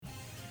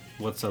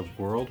What's up,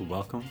 world?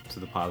 Welcome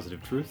to the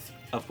positive truth,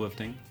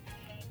 uplifting,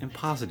 and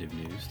positive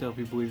news to help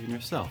you believe in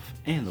yourself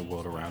and the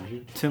world around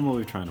you. Tim, what are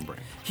we trying to bring?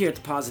 Here at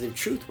The Positive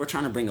Truth, we're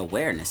trying to bring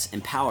awareness,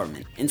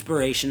 empowerment,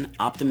 inspiration,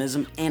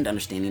 optimism, and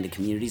understanding to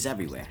communities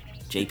everywhere.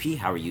 JP,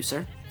 how are you,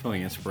 sir?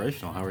 Feeling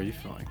inspirational. How are you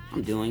feeling?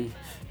 I'm doing...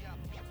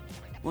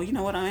 Well, you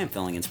know what? I am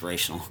feeling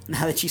inspirational.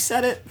 Now that you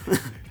said it,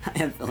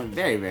 I am feeling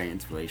very, very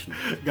inspirational.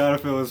 Gotta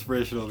feel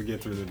inspirational to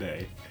get through the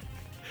day.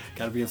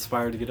 Gotta be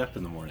inspired to get up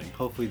in the morning.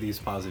 Hopefully these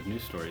positive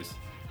news stories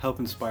help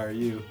inspire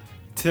you.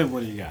 Tim,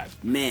 what do you got?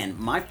 Man,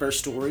 my first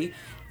story,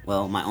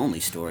 well, my only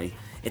story,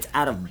 it's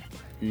out of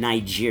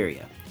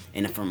Nigeria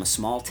and from a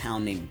small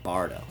town named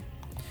Bardo.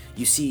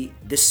 You see,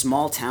 this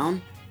small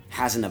town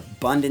has an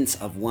abundance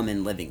of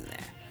women living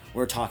there.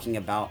 We're talking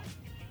about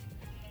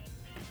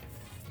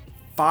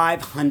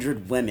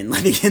 500 women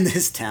living in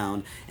this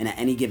town, and at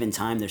any given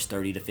time, there's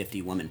 30 to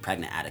 50 women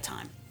pregnant at a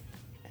time.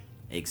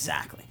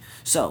 Exactly.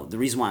 So, the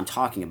reason why I'm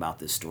talking about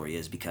this story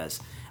is because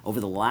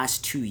over the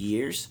last 2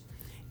 years,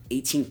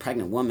 18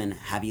 pregnant women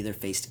have either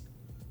faced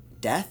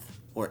death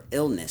or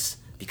illness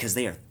because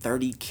they are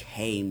 30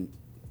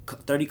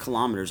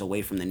 kilometers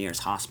away from the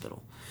nearest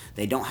hospital.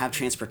 They don't have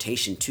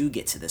transportation to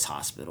get to this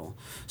hospital.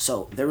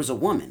 So there was a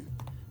woman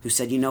who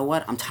said, you know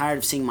what, I'm tired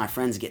of seeing my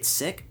friends get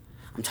sick.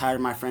 I'm tired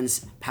of my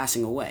friends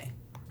passing away.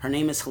 Her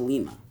name is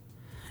Halima.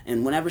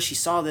 And whenever she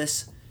saw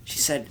this, she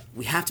said,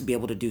 we have to be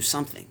able to do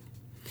something.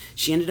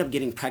 She ended up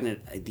getting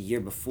pregnant the year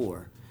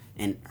before,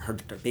 and her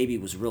baby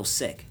was real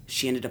sick.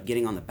 She ended up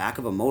getting on the back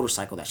of a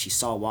motorcycle that she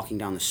saw walking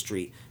down the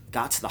street,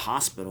 got to the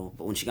hospital,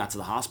 but when she got to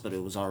the hospital,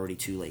 it was already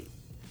too late.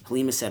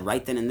 Halima said,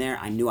 right then and there,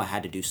 I knew I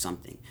had to do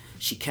something.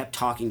 She kept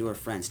talking to her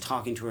friends,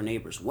 talking to her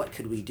neighbors. What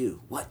could we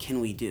do? What can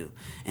we do?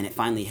 And it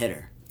finally hit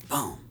her.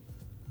 Boom.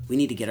 We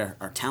need to get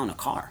our town a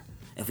car.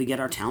 If we get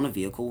our town a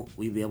vehicle,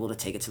 we'd be able to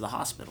take it to the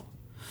hospital.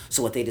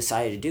 So what they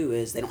decided to do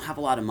is they don't have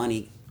a lot of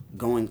money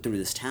going through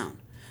this town.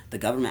 The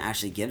government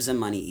actually gives them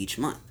money each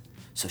month.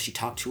 So she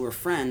talked to her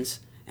friends,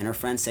 and her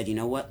friends said, you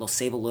know what, we'll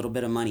save a little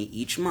bit of money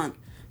each month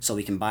so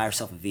we can buy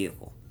ourselves a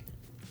vehicle.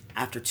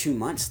 After 2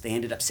 months, they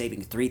ended up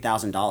saving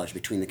 $3,000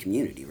 between the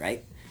community,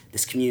 right?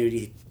 This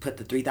community put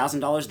the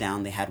 $3,000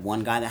 down. They had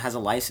one guy that has a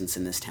license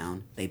in this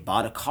town. They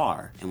bought a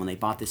car, and when they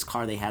bought this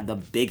car, they had the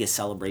biggest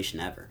celebration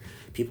ever.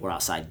 People are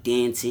outside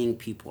dancing,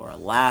 people are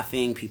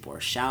laughing, people are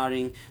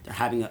shouting. They're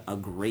having a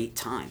great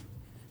time.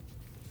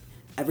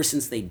 Ever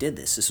since they did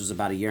this was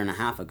about 1.5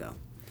 years ago,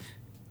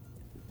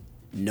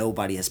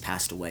 nobody has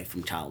passed away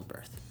from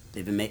childbirth.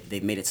 They've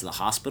made it to the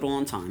hospital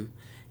on time,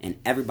 and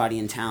everybody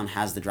in town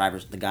has the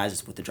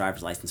guys with the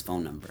driver's license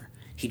phone number.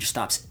 He just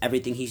stops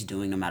everything he's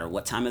doing no matter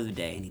what time of the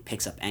day, and he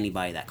picks up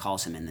anybody that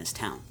calls him in this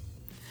town.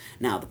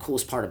 Now, the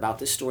coolest part about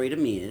this story to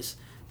me is,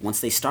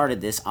 once they started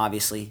this,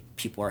 obviously,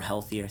 people are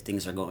healthier,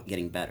 things are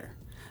getting better.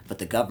 But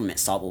the government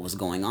saw what was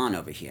going on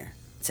over here.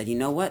 Said, you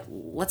know what,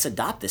 let's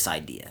adopt this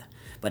idea.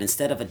 But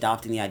instead of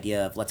adopting the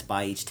idea of let's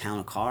buy each town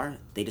a car,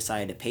 they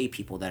decided to pay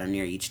people that are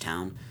near each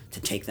town to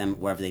take them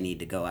wherever they need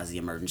to go as the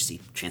emergency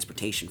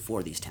transportation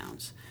for these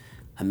towns.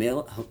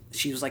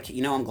 She was like,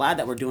 you know, I'm glad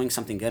that we're doing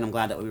something good. I'm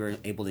glad that we were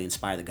able to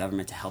inspire the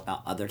government to help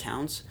out other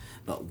towns,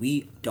 but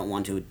we don't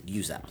want to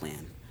use that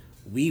plan.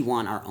 We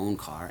want our own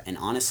car, and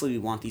honestly, we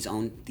want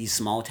these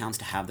small towns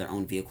to have their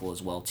own vehicle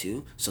as well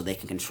too, so they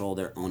can control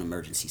their own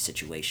emergency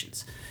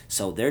situations.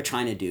 So what they're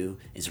trying to do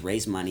is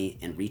raise money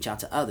and reach out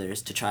to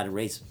others to try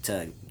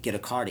to get a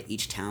car to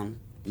each town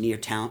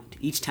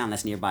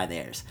that's nearby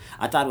theirs.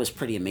 I thought it was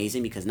pretty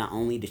amazing because not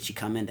only did she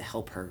come in to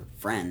help her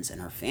friends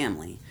and her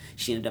family,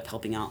 she ended up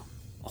helping out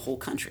a whole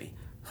country.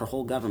 Her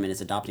whole government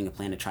is adopting a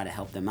plan to try to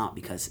help them out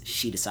because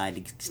she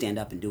decided to stand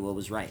up and do what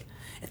was right.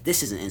 If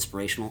this isn't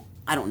inspirational,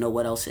 I don't know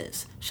what else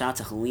is. Shout out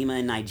to Halima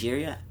in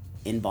Nigeria,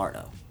 in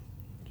Bardo.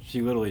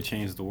 She literally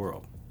changed the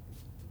world.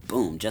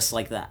 Boom, just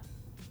like that.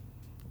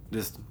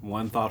 Just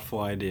one thoughtful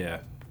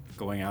idea,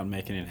 going out and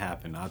making it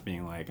happen, not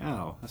being like,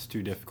 oh, that's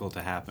too difficult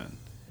to happen.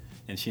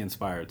 And she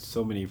inspired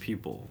so many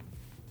people.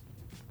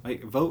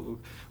 Like, vote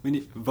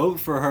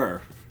for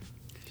her.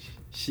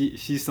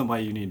 She's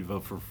somebody you need to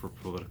vote for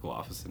political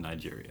office in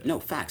Nigeria. No,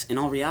 facts. In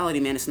all reality,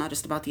 man, it's not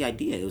just about the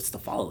idea. It's the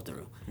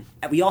follow-through.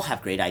 We all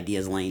have great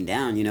ideas laying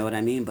down, you know what I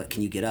mean? But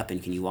can you get up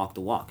and can you walk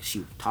the walk?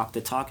 She talked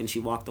the talk and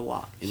she walked the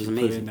walk. It was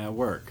amazing. Put in that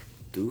work.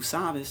 Do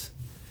sabes.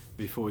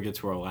 Before we get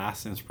to our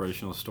last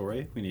inspirational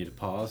story, we need to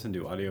pause and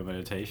do audio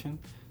meditation.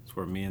 It's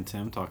where me and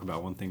Tim talk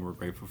about one thing we're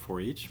grateful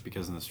for each,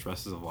 because in the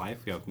stresses of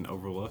life, we often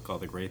overlook all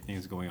the great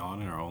things going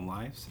on in our own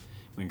lives.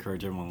 We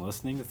encourage everyone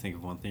listening to think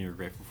of one thing you're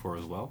grateful for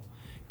as well.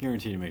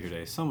 Guaranteed to make your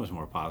day so much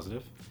more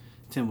positive.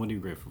 Tim, what are you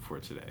grateful for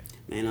today?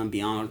 Man, I'm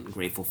beyond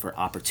grateful for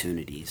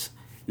opportunities.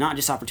 Not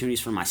just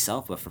opportunities for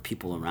myself, but for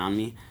people around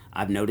me.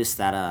 I've noticed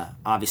that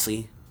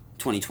obviously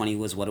 2020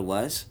 was what it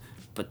was,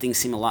 but things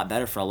seem a lot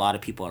better for a lot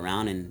of people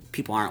around, and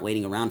people aren't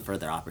waiting around for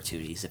their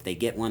opportunities. If they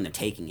get one, they're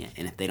taking it,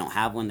 and if they don't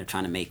have one, they're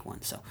trying to make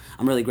one. So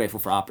I'm really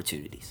grateful for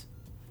opportunities.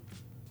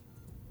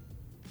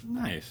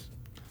 Nice.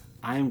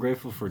 I am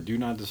grateful for Do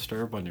Not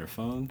Disturb on your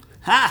phone.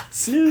 Ha!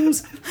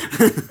 Snooze!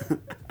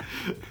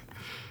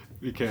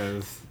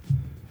 Because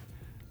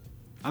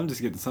I'm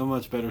just getting so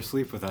much better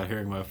sleep without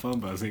hearing my phone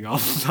buzzing all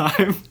the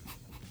time.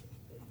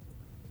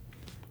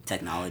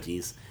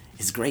 Technologies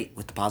is great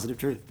with the positive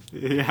truth.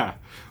 Yeah,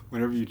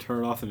 whenever you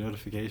turn off the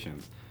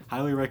notifications.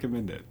 Highly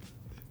recommend it.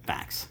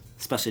 Facts.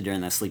 Especially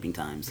during those sleeping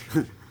times.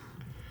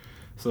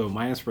 So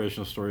my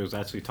inspirational story was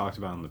actually talked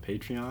about on the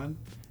Patreon,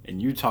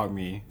 and you talked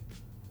me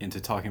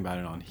into talking about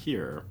it on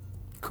here.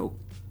 Cool.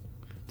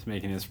 To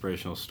make an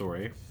inspirational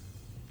story.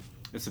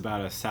 It's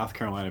about a South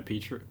Carolina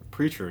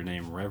preacher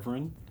named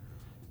Reverend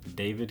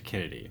David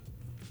Kennedy.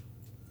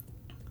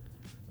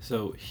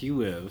 So he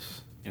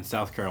lives in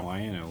South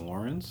Carolina in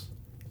Lawrence.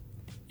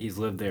 He's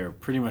lived there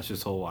pretty much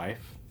his whole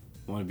life.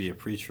 Wanted to be a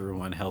preacher,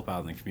 wanted to help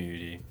out in the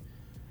community.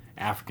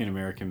 African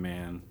American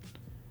man.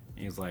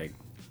 And he's like,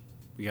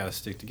 we got to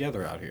stick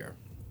together out here.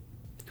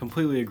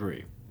 Completely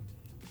agree.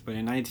 But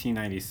in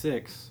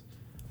 1996,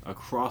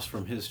 across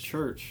from his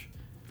church,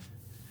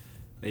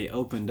 they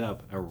opened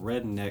up a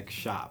redneck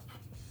shop.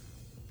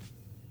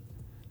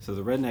 So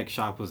the redneck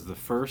shop was the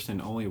first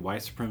and only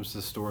white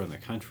supremacist store in the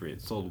country.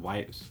 It sold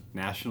white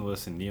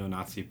nationalist and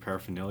neo-Nazi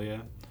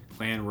paraphernalia,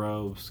 Klan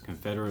robes,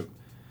 Confederate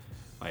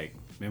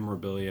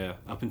memorabilia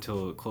up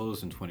until it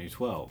closed in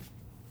 2012.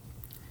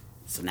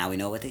 So now we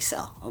know what they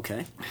sell.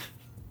 Okay.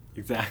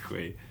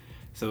 Exactly.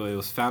 So it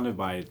was founded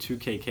by two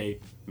KK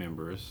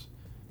members,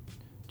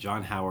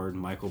 John Howard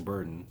and Michael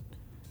Burton.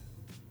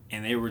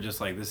 And they were just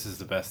like, this is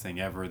the best thing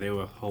ever. They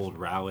would hold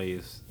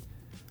rallies,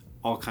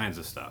 all kinds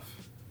of stuff.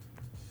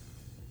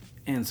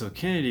 And so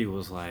Kennedy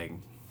was like,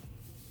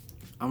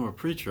 I'm a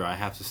preacher. I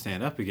have to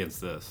stand up against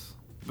this.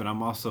 But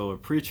I'm also a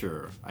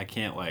preacher. I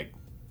can't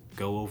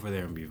go over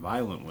there and be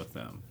violent with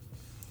them.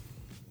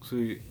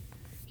 So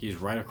he's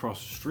right across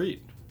the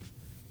street.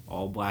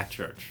 All black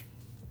church.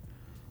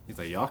 He's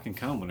like, y'all can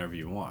come whenever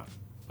you want.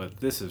 But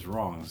this is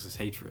wrong. This is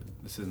hatred.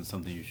 This isn't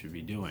something you should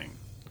be doing.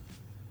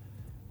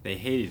 They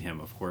hated him,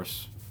 of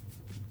course.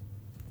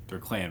 They're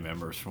Klan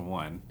members, for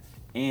one.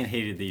 And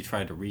hated that he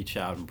tried to reach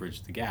out and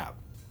bridge the gap.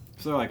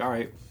 So they're like, all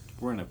right,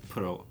 we're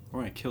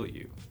gonna kill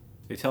you.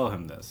 They tell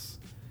him this.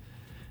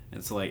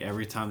 And so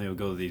every time they would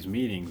go to these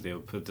meetings, they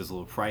would put this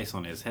little price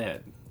on his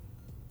head.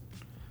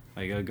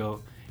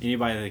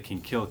 Anybody that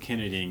can kill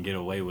Kennedy and get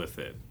away with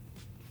it,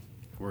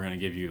 we're gonna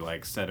give you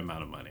set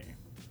amount of money.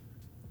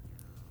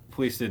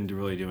 Police didn't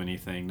really do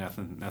anything.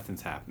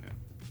 Nothing's happening.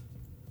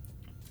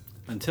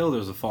 Until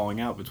there's a falling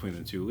out between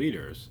the two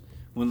leaders.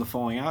 When the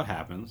falling out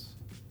happens,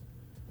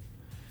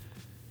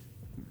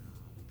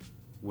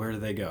 where do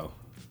they go?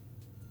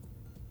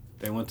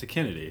 They went to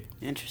Kennedy.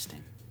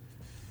 Interesting.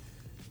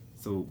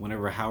 So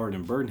whenever Howard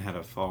and Burton had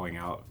a falling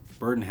out,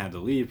 Burton had to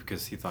leave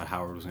because he thought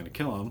Howard was going to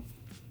kill him.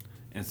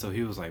 And so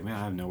he was like, man,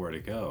 I have nowhere to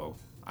go.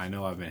 I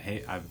know I've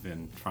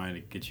been trying to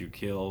get you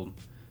killed,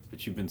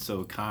 but you've been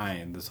so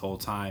kind this whole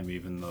time,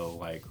 even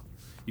though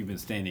you've been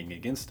standing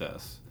against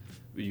us.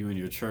 But you and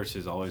your church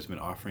has always been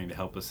offering to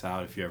help us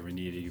out if you ever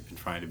need it. You've been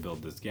trying to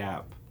build this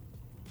gap.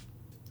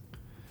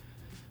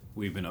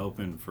 We've been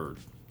open for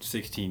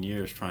 16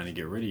 years trying to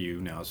get rid of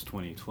you. Now it's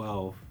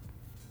 2012.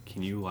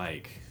 Can you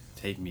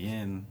take me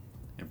in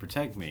and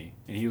protect me?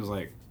 And he was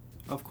like,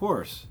 of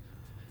course.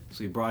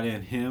 So he brought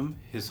in him,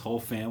 his whole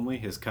family,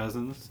 his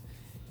cousins.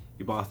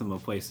 He bought them a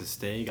place to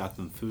stay, got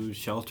them food,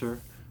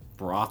 shelter,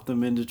 brought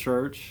them into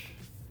church,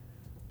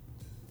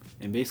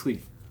 and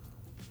basically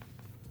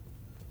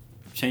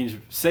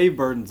saved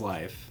Burton's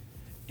life.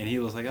 And he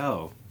was like,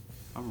 oh,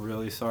 I'm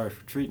really sorry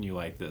for treating you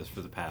like this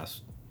for the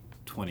past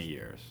 20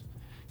 years.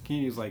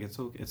 Kennedy's like,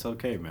 it's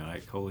okay, man. I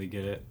totally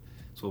get it.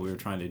 It's what we were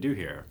trying to do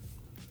here.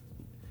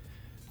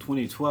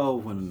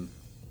 2012, when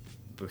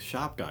the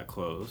shop got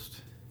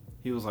closed,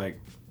 he was like,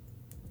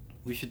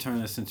 we should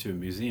turn this into a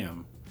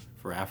museum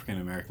for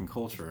African American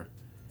culture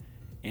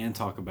and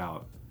talk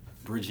about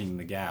bridging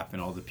the gap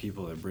and all the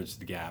people that bridged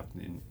the gap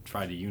and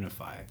try to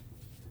unify.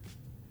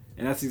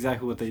 And that's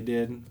exactly what they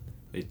did.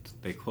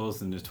 They closed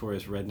the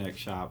notorious redneck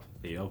shop.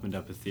 They opened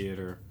up a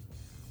theater.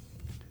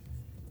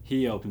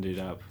 He opened it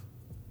up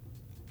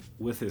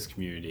with his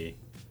community,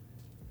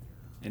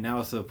 and now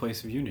it's a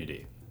place of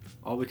unity,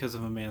 all because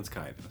of a man's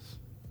kindness.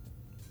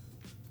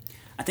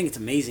 I think it's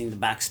amazing, the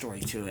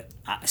backstory to it.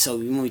 So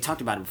when we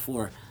talked about it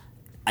before,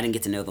 I didn't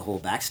get to know the whole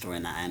backstory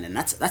in that end, and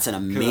that's an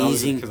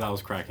amazing. Because I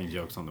was cracking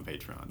jokes on the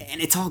Patreon,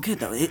 and it's all good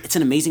though. It's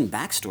an amazing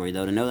backstory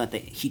though, to know that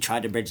he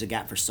tried to bridge the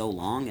gap for so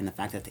long, and the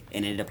fact that it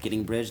ended up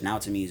getting bridged. Now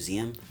it's a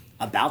museum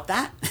about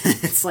that.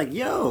 It's like,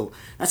 yo,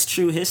 that's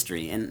true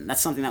history, and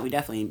that's something that we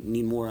definitely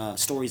need more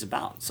stories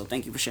about. So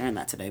thank you for sharing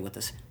that today with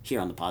us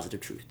here on The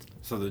Positive Truth.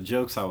 So the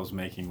jokes I was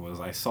making was,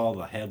 I saw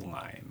the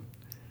headline,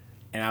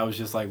 and I was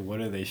just like, what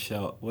do they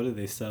sell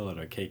at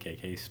a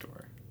KKK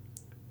store?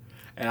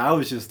 And I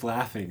was just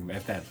laughing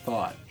at that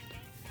thought.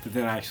 But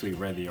then I actually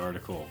read the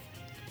article.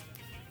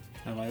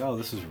 And I'm like, oh,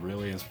 this is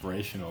really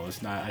inspirational.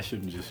 I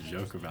shouldn't just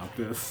joke about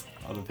this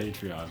on the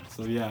Patreon.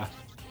 So yeah.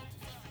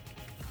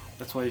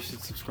 That's why you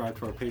should subscribe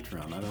to our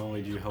Patreon. Not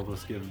only do you help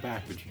us give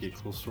back, but you get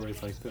cool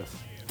stories like this.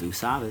 Tu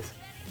sabes.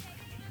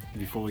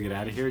 Before we get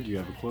out of here, do you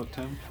have a quote,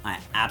 Tim? I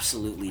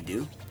absolutely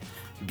do.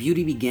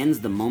 Beauty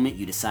begins the moment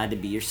you decide to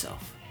be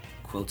yourself.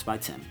 Quotes by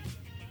Tim.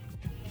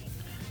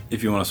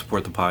 If you want to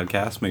support the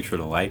podcast, make sure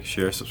to like,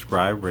 share,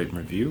 subscribe, rate, and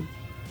review.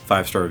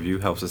 5-star review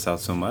helps us out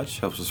so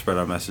much, helps us spread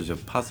our message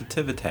of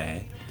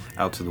positivity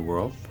out to the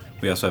world.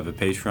 We also have a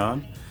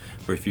Patreon,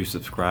 where if you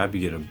subscribe,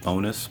 you get a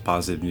bonus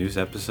positive news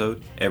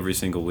episode every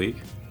single week.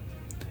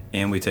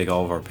 And we take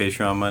all of our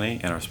Patreon money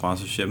and our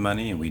sponsorship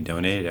money and we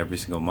donate it every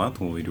single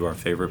month when we do our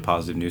favorite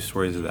positive news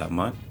stories of that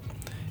month.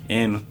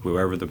 And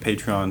whoever the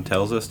Patreon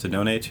tells us to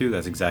donate to,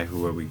 that's exactly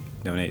where we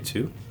donate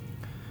to.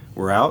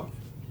 We're out.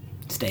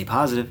 Stay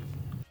positive.